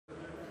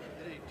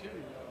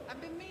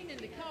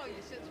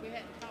you since we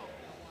hadn't talked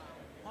in a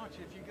while. Archie,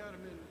 if you got a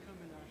minute, come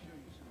in, I'll show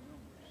you some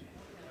numbers.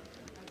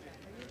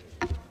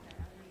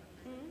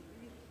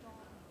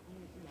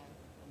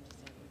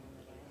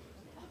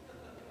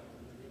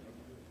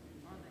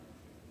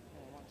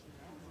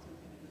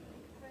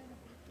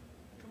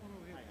 Come on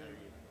over here,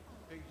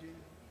 Big G.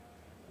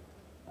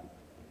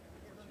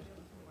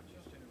 Watch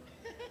you stand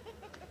right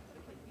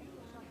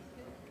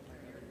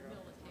there.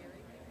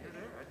 Military.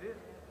 I did.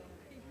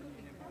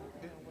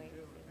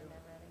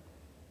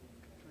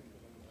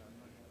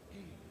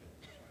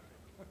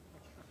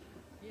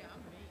 Yeah,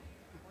 I'm me.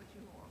 What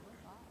you want?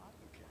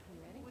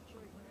 What's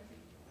your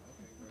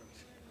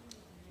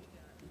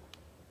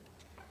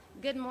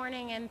Good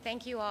morning, and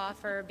thank you all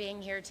for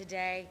being here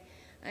today.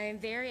 I am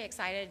very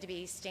excited to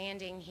be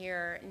standing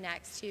here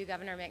next to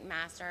Governor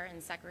McMaster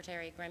and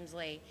Secretary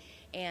Grimsley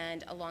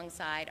and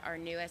alongside our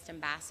newest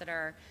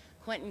ambassador,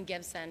 Quentin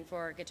Gibson,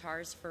 for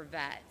Guitars for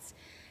Vets.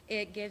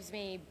 It gives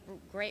me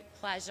great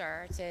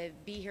pleasure to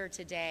be here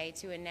today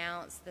to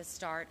announce the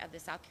start of the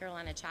South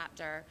Carolina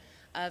chapter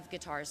of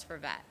Guitars for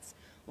Vets.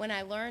 When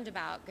I learned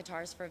about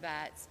Guitars for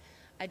Vets,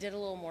 I did a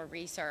little more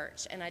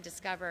research, and I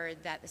discovered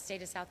that the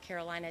state of South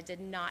Carolina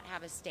did not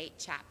have a state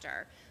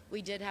chapter.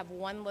 We did have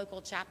one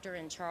local chapter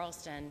in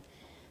Charleston,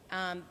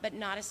 but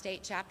not a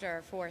state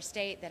chapter for a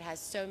state that has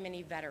so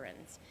many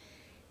veterans.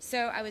 So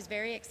I was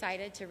very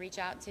excited to reach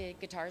out to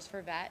Guitars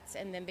for Vets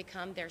and then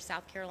become their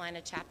South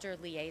Carolina chapter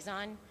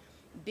liaison.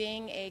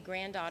 Being a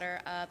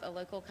granddaughter of a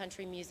local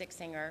country music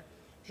singer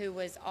who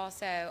was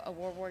also a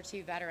World War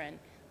II veteran,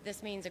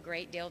 this means a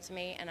great deal to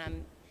me, and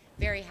I'm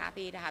very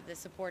happy to have the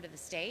support of the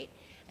state.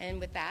 And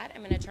with that,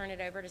 I'm going to turn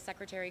it over to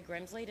Secretary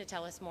Grimsley to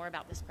tell us more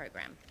about this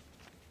program.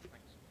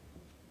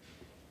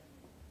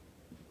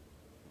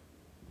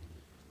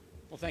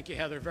 Well, thank you,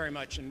 Heather, very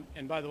much.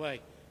 And by the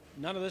way,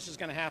 none of this is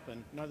going to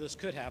happen, none of this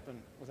could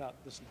happen without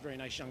this very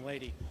nice young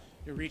lady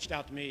who reached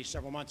out to me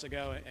several months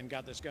ago and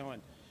got this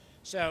going.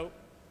 So,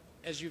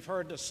 as you've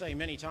heard us say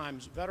many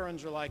times,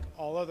 veterans are like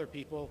all other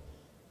people,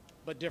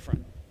 but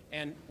different.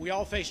 And we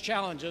all face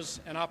challenges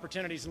and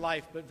opportunities in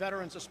life, but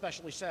veterans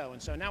especially so.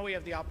 And so now we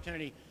have the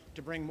opportunity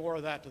to bring more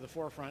of that to the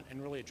forefront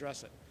and really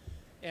address it.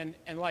 And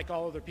like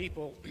all other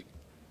people,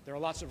 there are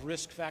lots of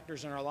risk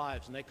factors in our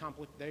lives, and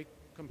they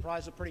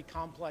comprise a pretty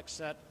complex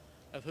set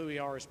of who we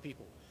are as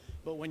people.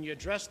 But when you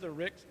address the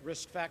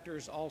risk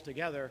factors all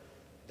together,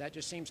 that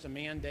just seems to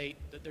mandate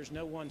that there's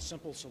no one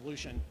simple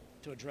solution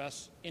to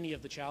address any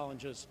of the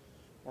challenges,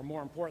 or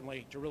more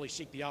importantly, to really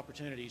seek the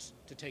opportunities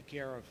to take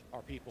care of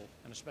our people,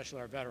 and especially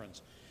our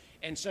veterans.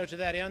 And so to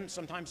that end,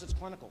 sometimes it's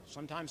clinical,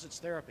 sometimes it's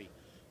therapy,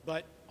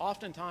 but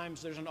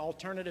oftentimes there's an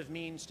alternative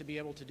means to be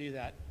able to do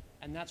that,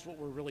 and that's what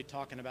we're really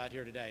talking about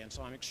here today. And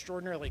so I'm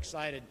extraordinarily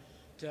excited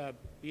to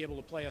be able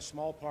to play a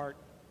small part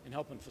in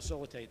helping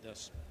facilitate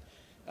this.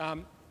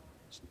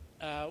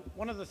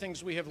 One of the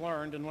things we have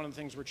learned, and one of the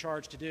things we're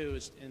charged to do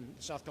is in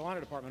the South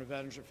Carolina Department of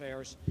Veterans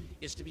Affairs,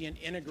 is to be an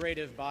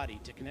integrative body,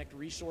 to connect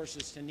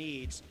resources to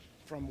needs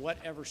from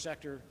whatever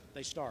sector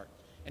they start,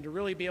 and to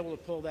really be able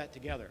to pull that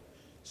together.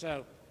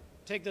 So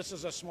take this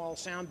as a small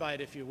soundbite,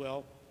 if you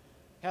will.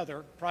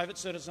 Heather, private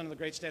citizen of the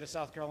great state of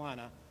South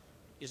Carolina,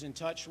 is in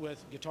touch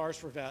with Guitars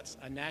for Vets,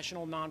 a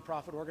national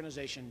nonprofit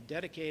organization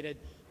dedicated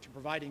to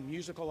providing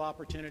musical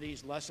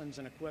opportunities, lessons,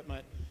 and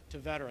equipment to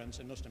veterans,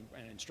 and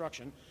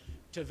instruction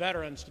to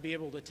veterans to be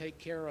able to take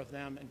care of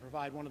them and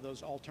provide one of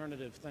those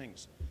alternative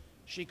things.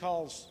 She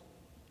calls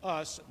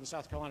us, the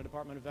South Carolina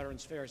Department of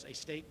Veterans Affairs, a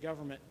state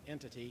government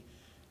entity.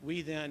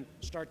 We then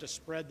start to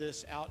spread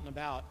this out and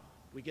about.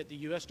 We get the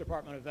U.S.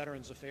 Department of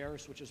Veterans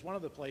Affairs, which is one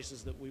of the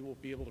places that we will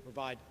be able to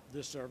provide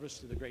this service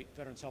to the great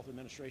Veterans Health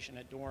Administration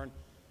at Dorn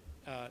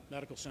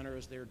Medical Center,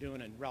 as they're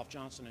doing in Ralph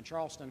Johnson in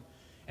Charleston,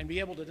 and be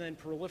able to then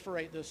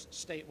proliferate this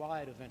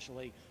statewide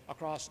eventually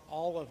across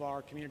all of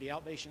our community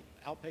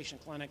outpatient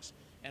clinics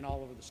and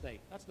all over the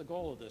state. That's the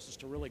goal of this, is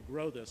to really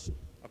grow this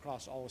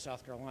across all of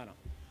South Carolina.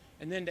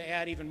 And then to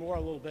add even more, a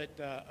little bit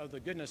of the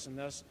goodness in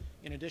this,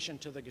 in addition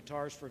to the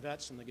Guitars for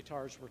Vets and the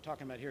guitars we're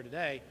talking about here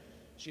today,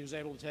 she was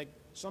able to take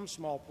some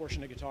small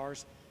portion of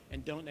guitars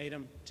and donate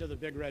them to the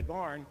Big Red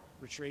Barn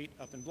retreat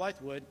up in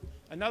Blythewood,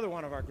 another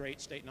one of our great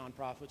state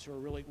nonprofits who are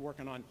really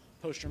working on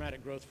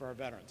post-traumatic growth for our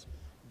veterans.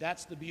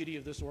 That's the beauty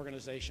of this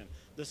organization.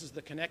 This is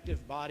the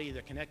connective body,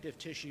 the connective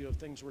tissue of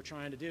things we're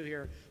trying to do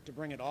here to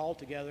bring it all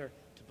together,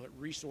 to put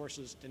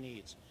resources to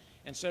needs.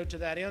 And so to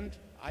that end,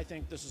 I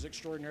think this is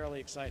extraordinarily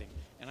exciting.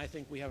 And I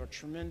think we have a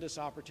tremendous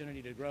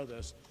opportunity to grow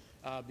this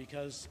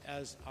because,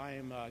 as I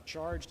am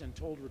charged and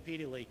told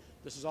repeatedly,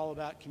 this is all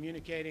about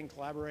communicating,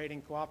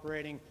 collaborating,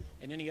 cooperating,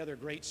 and any other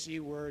great C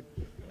word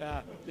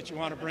that you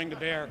want to bring to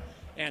bear.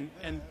 And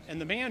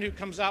the man who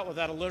comes out with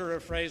that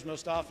alliterative phrase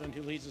most often,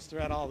 who leads us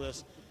throughout all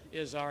this,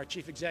 is our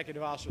Chief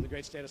Executive Officer of the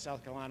great state of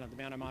South Carolina, the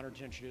man I'm honored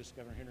to introduce,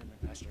 Governor Henry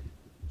McMaster.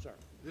 Sir.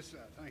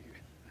 Thank you.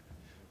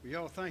 Well,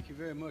 y'all, thank you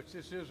very much.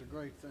 This is a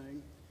great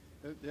thing.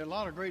 There are a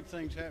lot of great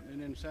things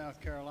happening in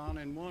South Carolina,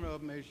 and one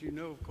of them, as you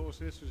know, of course,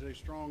 this is a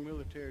strong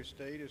military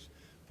state. It's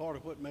part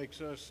of what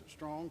makes us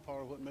strong,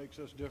 part of what makes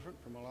us different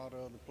from a lot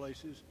of other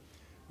places.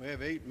 We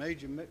have 8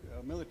 major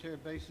military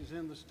bases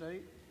in the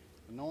state,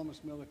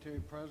 enormous military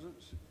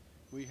presence.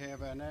 We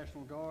have our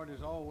National Guard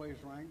is always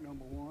ranked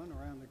 #1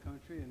 around the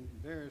country in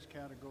various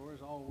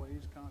categories,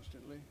 always,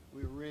 constantly.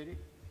 We're ready.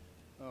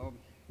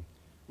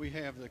 We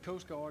have the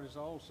Coast Guard is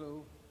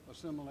also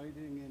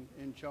assimilating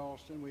in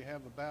Charleston. We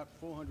have about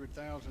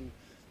 400,000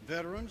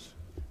 veterans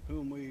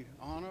whom we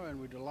honor and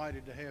we're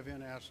delighted to have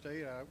in our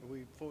state.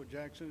 Fort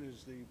Jackson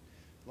is the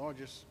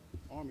largest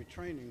Army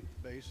training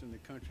base in the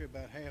country.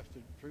 About half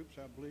the troops,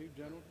 I believe,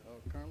 General,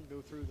 Colonel,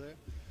 go through there.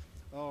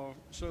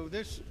 So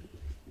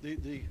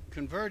the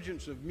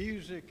convergence of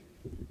music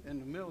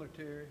and the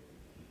military,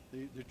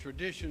 the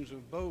traditions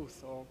of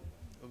both are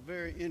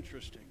very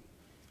interesting.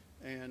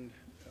 And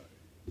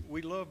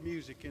we love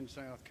music in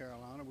South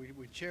Carolina.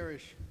 We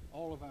cherish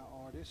all of our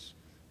artists.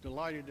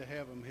 Delighted to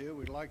have them here.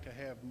 We'd like to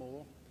have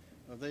more.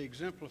 They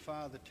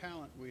exemplify the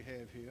talent we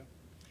have here.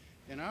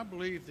 And I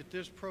believe that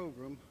this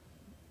program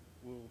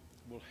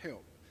will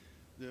help.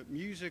 The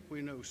music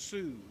we know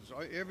soothes.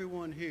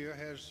 Everyone here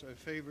has a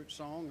favorite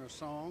song or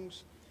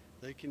songs.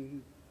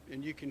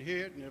 And you can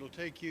hear it and it'll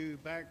take you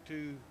back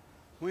to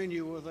when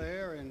you were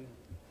there and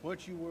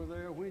what you were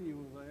there when you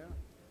were there.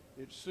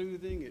 It's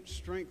soothing, it's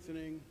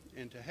strengthening,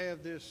 and to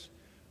have this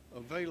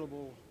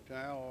available to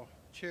our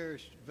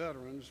cherished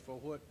veterans for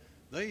what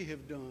they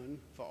have done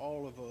for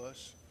all of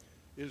us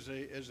is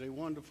a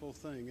wonderful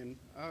thing. And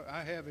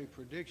I have a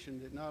prediction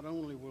that not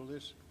only will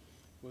this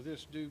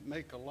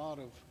make a lot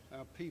of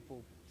our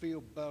people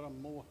feel better,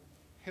 more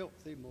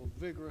healthy, more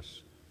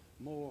vigorous,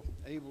 more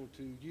able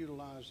to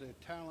utilize their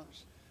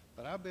talents,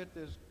 but I bet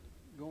there's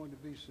going to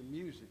be some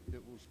music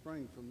that will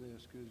spring from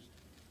this, because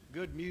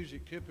good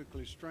music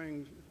typically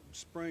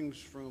springs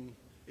from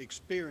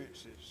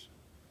experiences,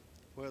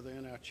 whether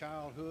in our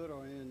childhood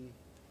or in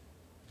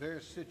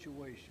various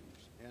situations.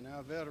 And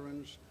our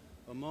veterans,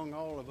 among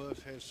all of us,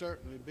 has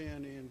certainly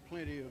been in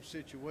plenty of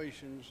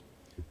situations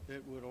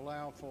that would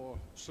allow for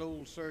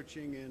soul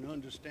searching and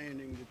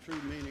understanding the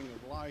true meaning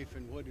of life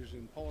and what is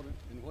important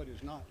and what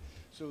is not.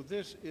 So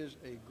this is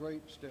a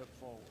great step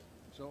forward.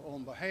 So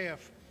on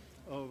behalf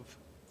of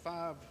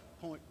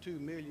 5.2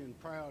 million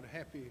proud,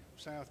 happy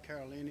South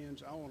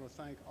Carolinians, I want to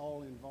thank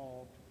all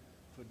involved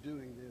for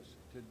doing this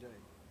today.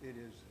 It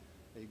is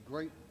a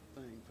great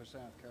thing for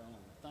South Carolina.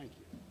 Thank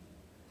you.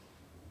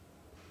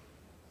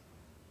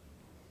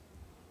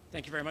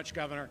 Thank you very much,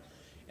 Governor.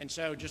 And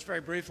so just very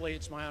briefly,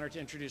 it's my honor to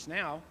introduce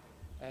now,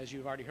 as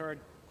you've already heard,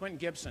 Quentin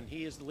Gibson.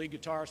 He is the lead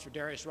guitarist for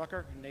Darius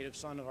Rucker, a native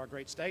son of our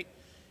great state.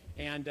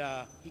 And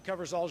he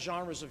covers all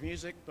genres of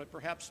music, but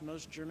perhaps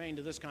most germane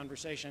to this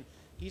conversation,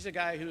 he's a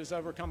guy who has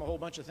overcome a whole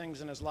bunch of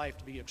things in his life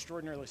to be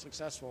extraordinarily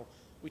successful.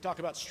 We talk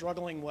about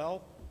struggling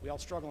well. We all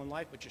struggle in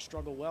life, but you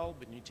struggle well,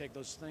 but you take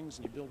those things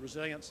and you build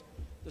resilience.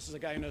 This is a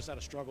guy who knows how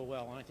to struggle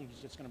well, and I think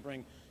he's just going to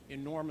bring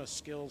enormous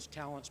skills,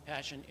 talents,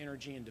 passion,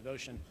 energy, and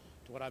devotion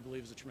to what I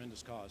believe is a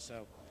tremendous cause.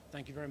 So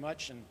thank you very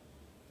much, and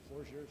the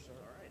floor is yours, sir.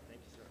 All right,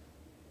 thank you, sir.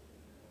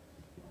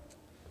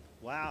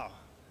 Wow,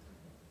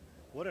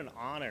 what an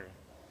honor.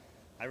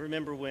 I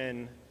remember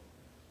when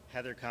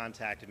Heather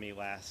contacted me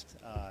last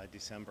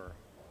December,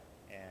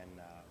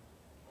 and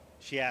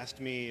she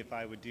asked me if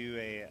I would do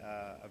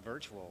a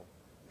virtual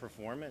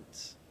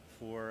performance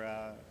for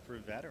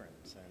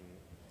veterans, and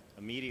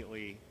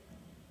immediately,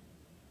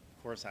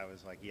 of course, I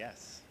was like,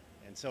 yes.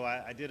 And so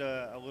I did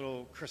a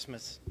little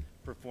Christmas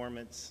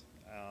performance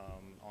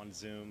on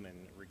Zoom and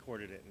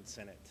recorded it and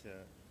sent it to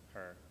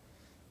her.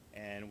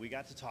 And we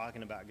got to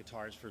talking about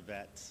Guitars for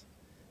Vets,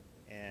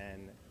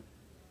 and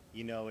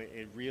you know,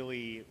 it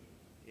really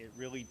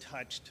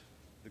touched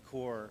the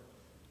core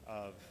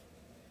of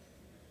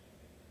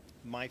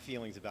my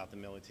feelings about the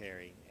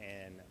military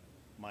and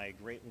my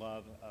great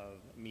love of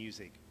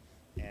music.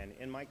 And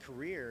in my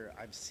career,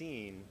 I've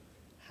seen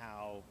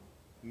how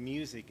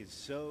music is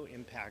so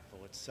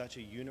impactful. It's such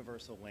a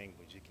universal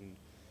language. It can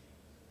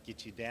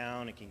get you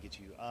down, it can get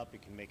you up,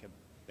 it can make a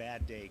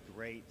bad day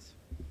great.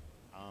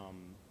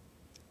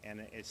 And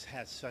it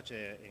has such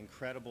an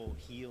incredible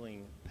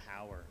healing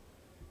power.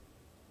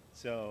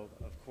 So,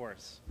 of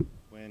course,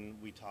 when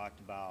we talked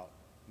about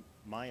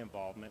my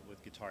involvement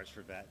with Guitars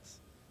for Vets,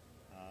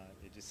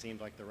 it just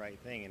seemed like the right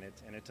thing,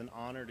 and it's an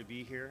honor to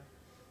be here,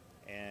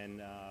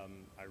 and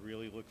I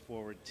really look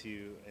forward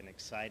to an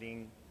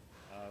exciting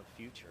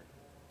future.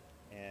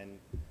 And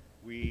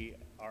we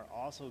are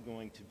also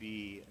going to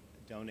be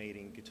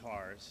donating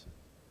guitars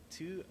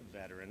to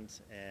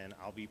veterans, and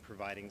I'll be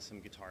providing some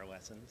guitar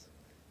lessons,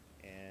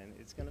 and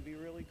it's going to be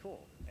really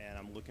cool, and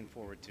I'm looking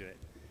forward to it.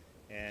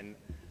 And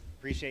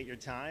appreciate your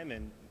time,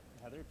 and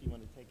Heather, if you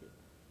want to take it.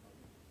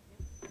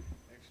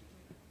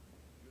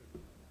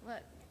 Well,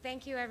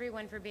 thank you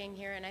everyone for being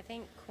here, and I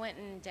think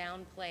Quentin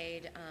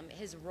downplayed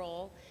his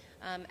role.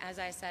 As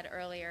I said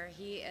earlier,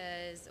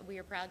 we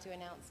are proud to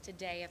announce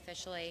today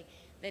officially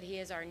that he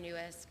is our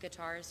newest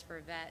Guitars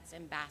for Vets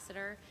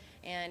ambassador,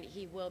 and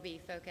he will be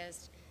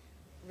focused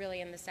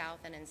really in the South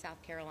and in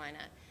South Carolina.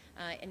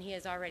 And he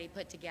has already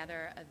put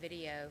together a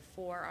video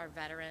for our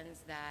veterans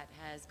that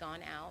has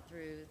gone out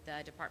through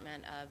the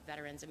Department of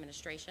Veterans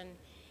Administration.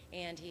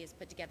 and he has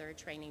put together a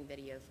training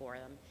video for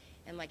them.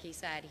 And like he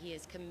said, he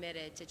is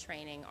committed to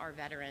training our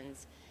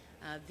veterans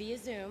via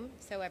Zoom,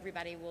 so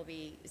everybody will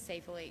be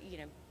safely,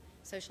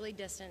 socially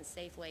distanced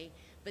safely,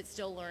 but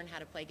still learn how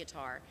to play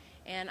guitar.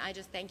 And I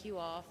just thank you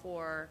all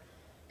for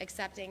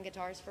accepting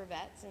Guitars for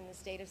Vets in the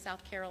state of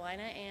South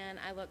Carolina, and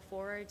I look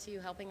forward to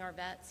helping our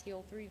vets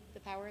heal through the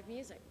power of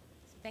music.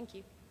 So thank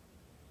you.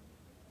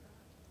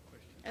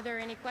 Are there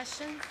any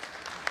questions?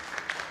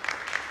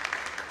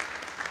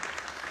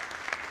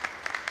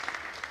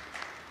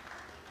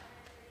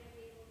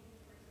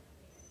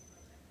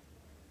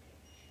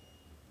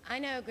 I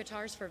know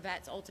Guitars for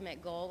Vets'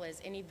 ultimate goal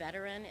is any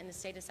veteran in the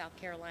state of South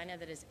Carolina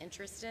that is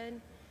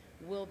interested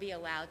will be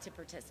allowed to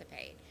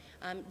participate.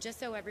 Just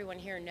so everyone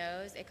here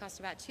knows, it costs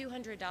about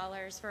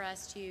 $200 for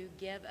us to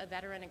give a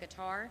veteran a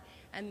guitar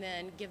and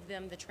then give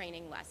them the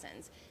training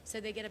lessons.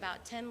 So they get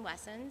about 10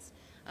 lessons,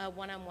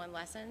 one-on-one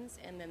lessons,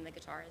 and then the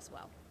guitar as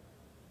well.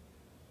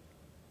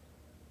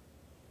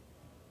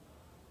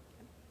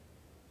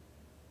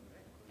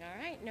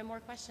 All right, no more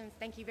questions.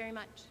 Thank you very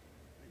much.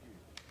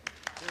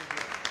 Thank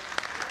you.